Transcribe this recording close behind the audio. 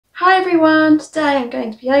Hi everyone, today I'm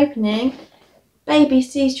going to be opening Baby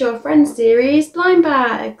Seashore Friends series blind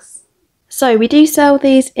bags. So we do sell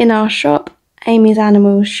these in our shop, Amy's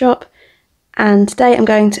Animals shop, and today I'm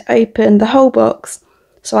going to open the whole box,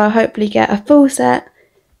 so I'll hopefully get a full set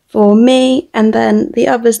for me, and then the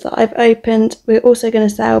others that I've opened we're also going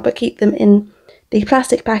to sell but keep them in the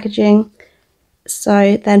plastic packaging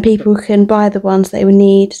so then people can buy the ones they will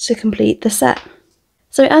need to complete the set.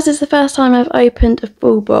 So as it's the first time I've opened a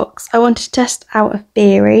full box, I wanted to test out a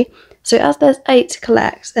theory. So as there's 8 to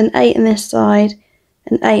collect, and 8 in this side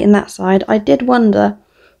and 8 in that side, I did wonder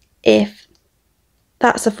if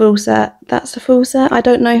that's a full set, that's a full set. I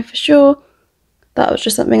don't know for sure. That was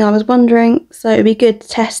just something I was wondering, so it'd be good to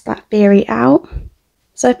test that theory out.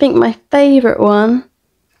 So I think my favourite one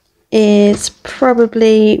is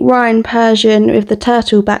probably Ryan Persian with the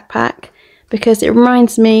turtle backpack, because it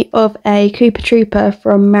reminds me of a Koopa Trooper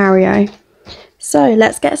from Mario. So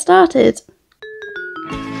let's get started.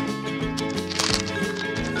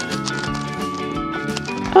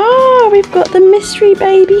 Oh, we've got the mystery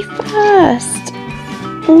baby first.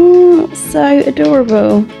 Oh, so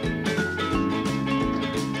adorable.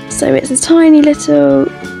 So it's a tiny little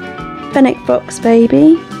fennec fox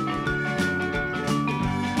baby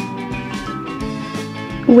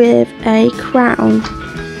with a crown.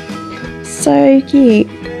 So cute.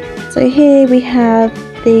 So here we have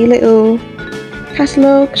the little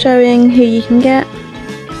catalogue showing who you can get.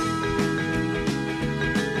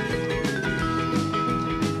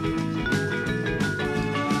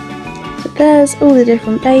 So there's all the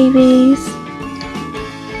different babies.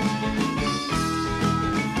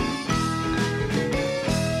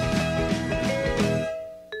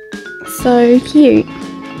 So cute.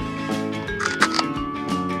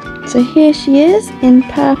 So here she is in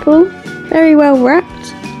purple. Very well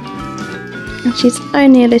wrapped, and she's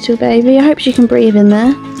only a little baby. I hope she can breathe in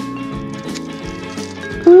there.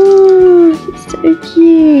 Oh, it's so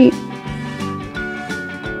cute.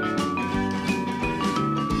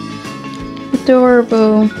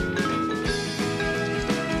 Adorable.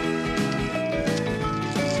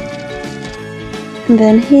 And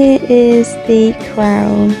then here is the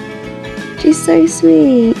crown. She's so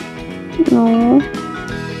sweet. Aww.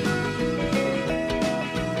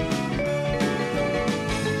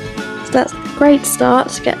 That's a great start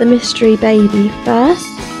to get the mystery baby first.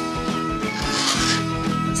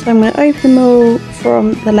 So I'm going to open them all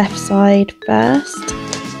from the left side first.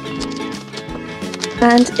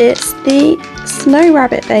 And it's the snow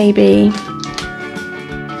rabbit baby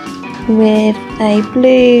with a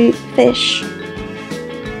blue fish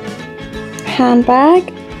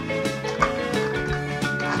handbag.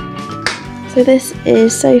 So this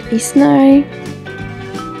is Sophie Snow.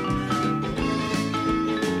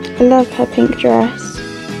 I love her pink dress.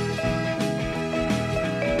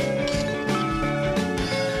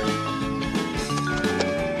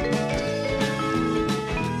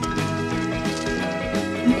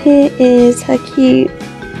 And here is her cute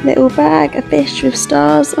little bag, a fish with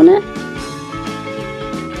stars on it.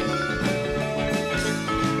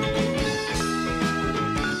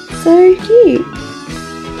 So cute.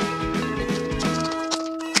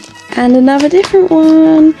 And another different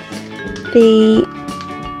one. The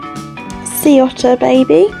sea otter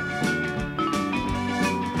baby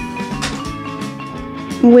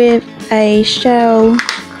with a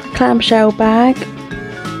clamshell bag.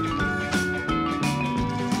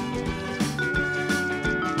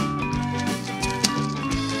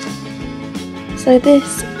 So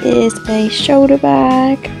this is a shoulder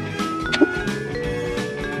bag.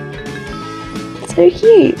 So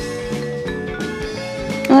cute.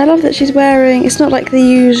 And I love that she's wearing, it's not like the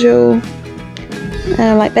usual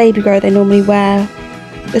like baby grow they normally wear.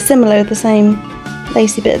 They're similar with the same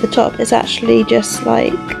lacy bit at the top. It's actually just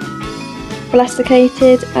like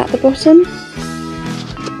elasticated at the bottom.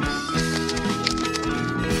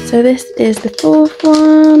 So this is the fourth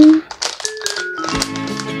one.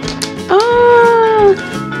 Ah,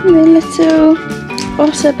 the little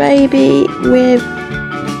otter baby with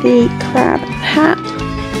the crab hat.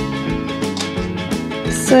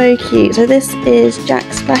 So cute. So this is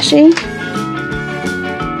Jack Splashy.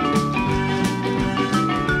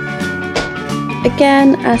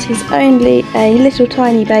 Again, as he's only a little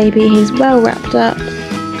tiny baby, he's well wrapped up.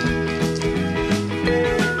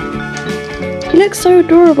 He looks so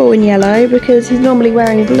adorable in yellow because he's normally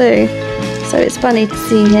wearing blue, so it's funny to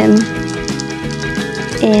see him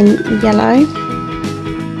in yellow.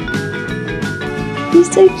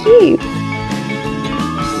 He's so cute.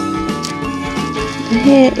 And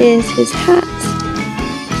here is his hat.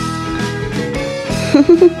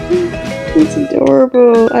 It's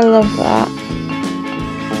adorable. I love that.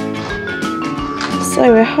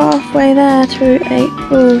 So we're halfway there to a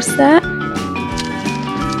full set.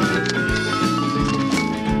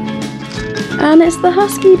 And it's the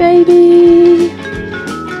husky baby.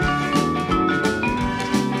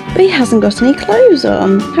 But he hasn't got any clothes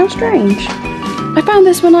on. How strange. I found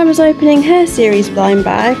this when I was opening Hair Series blind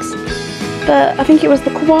bags. But I think it was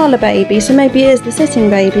the koala baby, so maybe it is the sitting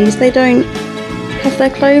babies. They don't have their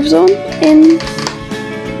clothes on in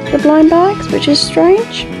the blind bags, which is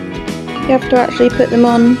strange. You have to actually put them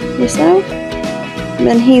on yourself. And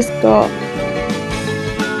then he's got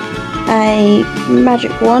a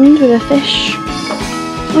magic wand with a fish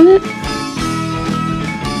on it.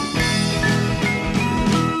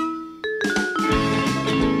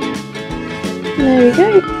 There we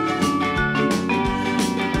go.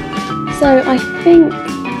 So I think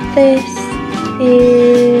this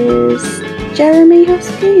is Jeremy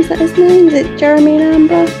Husky, is that his name? Is it Jeremy and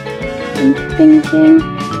Amber? I'm thinking.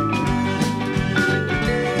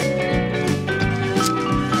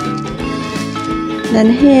 Then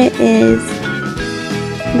here is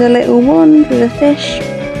the little wand with a fish,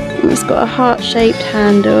 and it's got a heart-shaped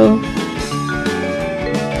handle.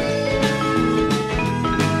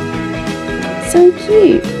 So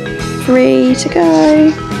cute. 3 to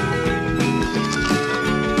go.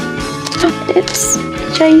 It's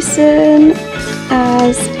Jason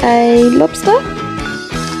as a lobster,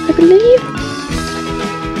 I believe.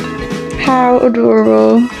 How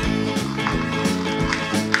adorable.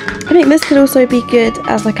 I think this could also be good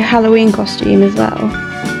as like a Halloween costume as well.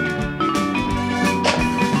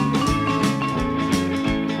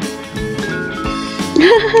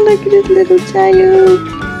 Look at his little tail.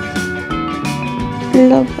 I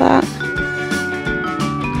love that.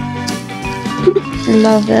 I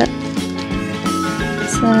love it.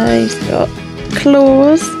 So he's got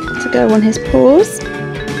claws to go on his paws.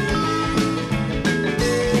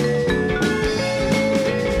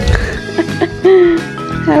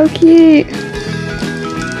 How cute!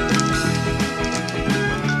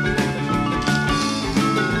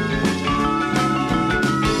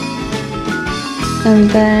 And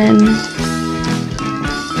then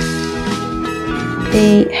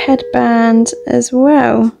the headband as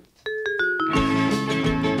well.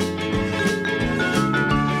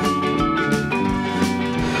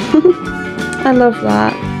 I love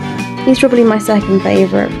that. He's probably my second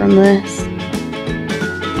favourite from this.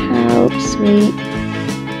 How sweet.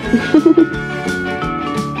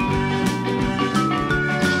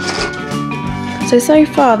 So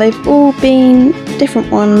far they've all been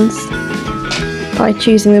different ones by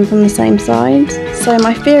choosing them from the same side. So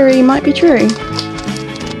my theory might be true.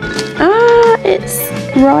 Ah, it's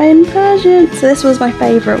Ryan Persian. So this was my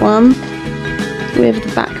favourite one with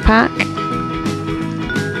the backpack.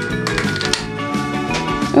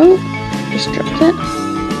 Oh, just dropped it.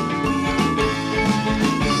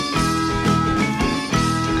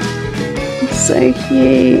 So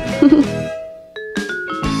cute.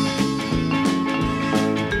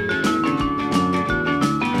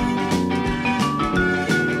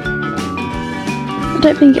 I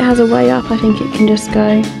don't think it has a way up, I think it can just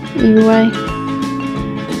go either way.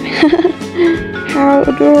 How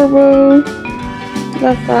adorable.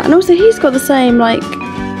 Love that. And also he's got the same like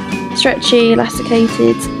stretchy,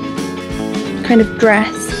 elasticated kind of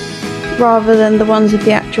dress rather than the ones with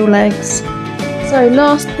the actual legs. So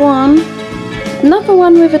last one, another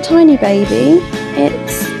one with a tiny baby.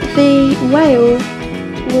 It's the whale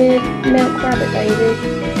with milk rabbit baby.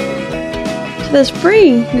 So there's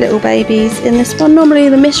 3 little babies in this one. Normally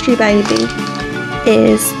the mystery baby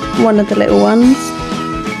is one of the little ones,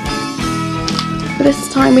 but this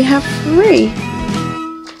time we have 3.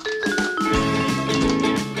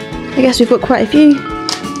 I guess we've got quite a few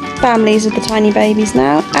families of the tiny babies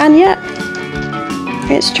now, and yep,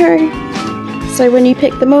 it's true. So when you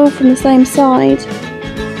pick them all from the same side,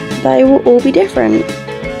 they will all be different.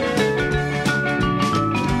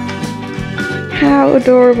 How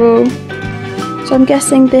adorable. So I'm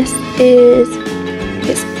guessing this is,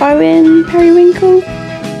 it's Owen Periwinkle.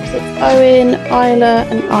 So it's Owen, Isla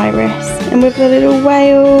and Iris. And with the little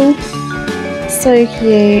whale. So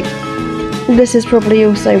cute. This is probably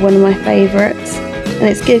also one of my favourites. And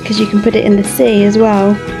it's good because you can put it in the sea as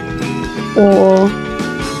well. Or,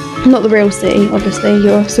 not the real sea, obviously,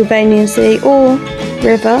 your Sylvanian sea or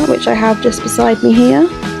river, which I have just beside me here.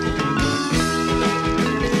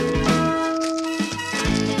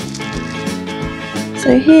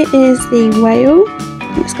 So here is the whale.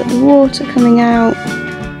 It's got the water coming out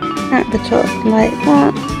at the top like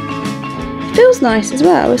that. It feels nice as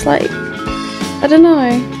well. It's like, I don't know,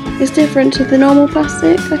 it's different to the normal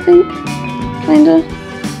plastic, I think, kinda.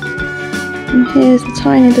 And here's the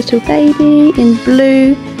tiny little baby in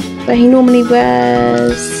blue, where he normally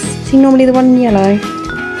wears... Is he normally the one in yellow?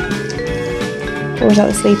 Or is that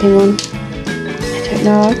the sleeping one? I don't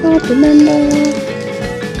know, I can't remember.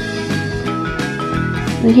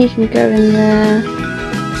 And he can go in there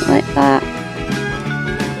like that.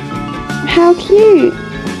 How cute!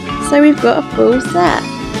 So we've got a full set.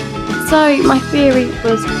 So my theory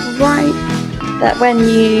was right, that when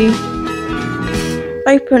you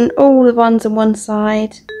open all the ones on one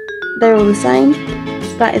side, they're all the same.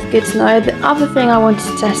 So that is good to know. The other thing I wanted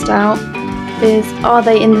to test out is, are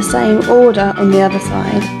they in the same order on the other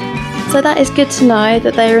side? So that is good to know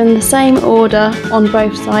that they are in the same order on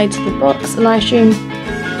both sides of the box, and I assume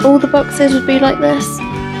all the boxes would be like this.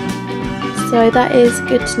 So that is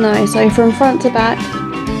good to know. So from front to back,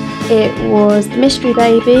 it was the mystery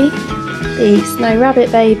baby, the snow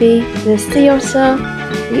rabbit baby, the sea otter,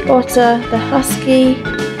 the husky,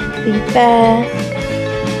 the bear,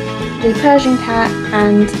 the Persian cat,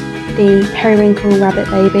 and the periwinkle rabbit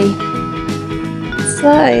baby.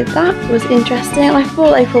 So that was interesting. I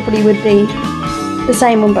thought they probably would be the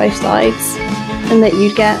same on both sides, and that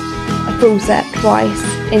you'd get a full set twice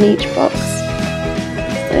in each box.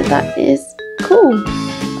 So that is cool.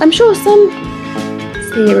 I'm sure some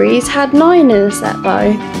series had 9 in a set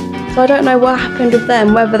though, so I don't know what happened with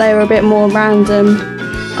them, whether they were a bit more random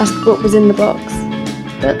as to what was in the box,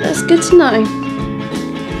 but that's good to know.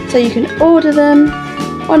 So you can order them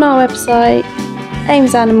on our website,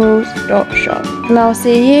 amysanimals.shop, and I'll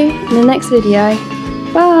see you in the next video.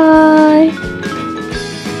 Bye!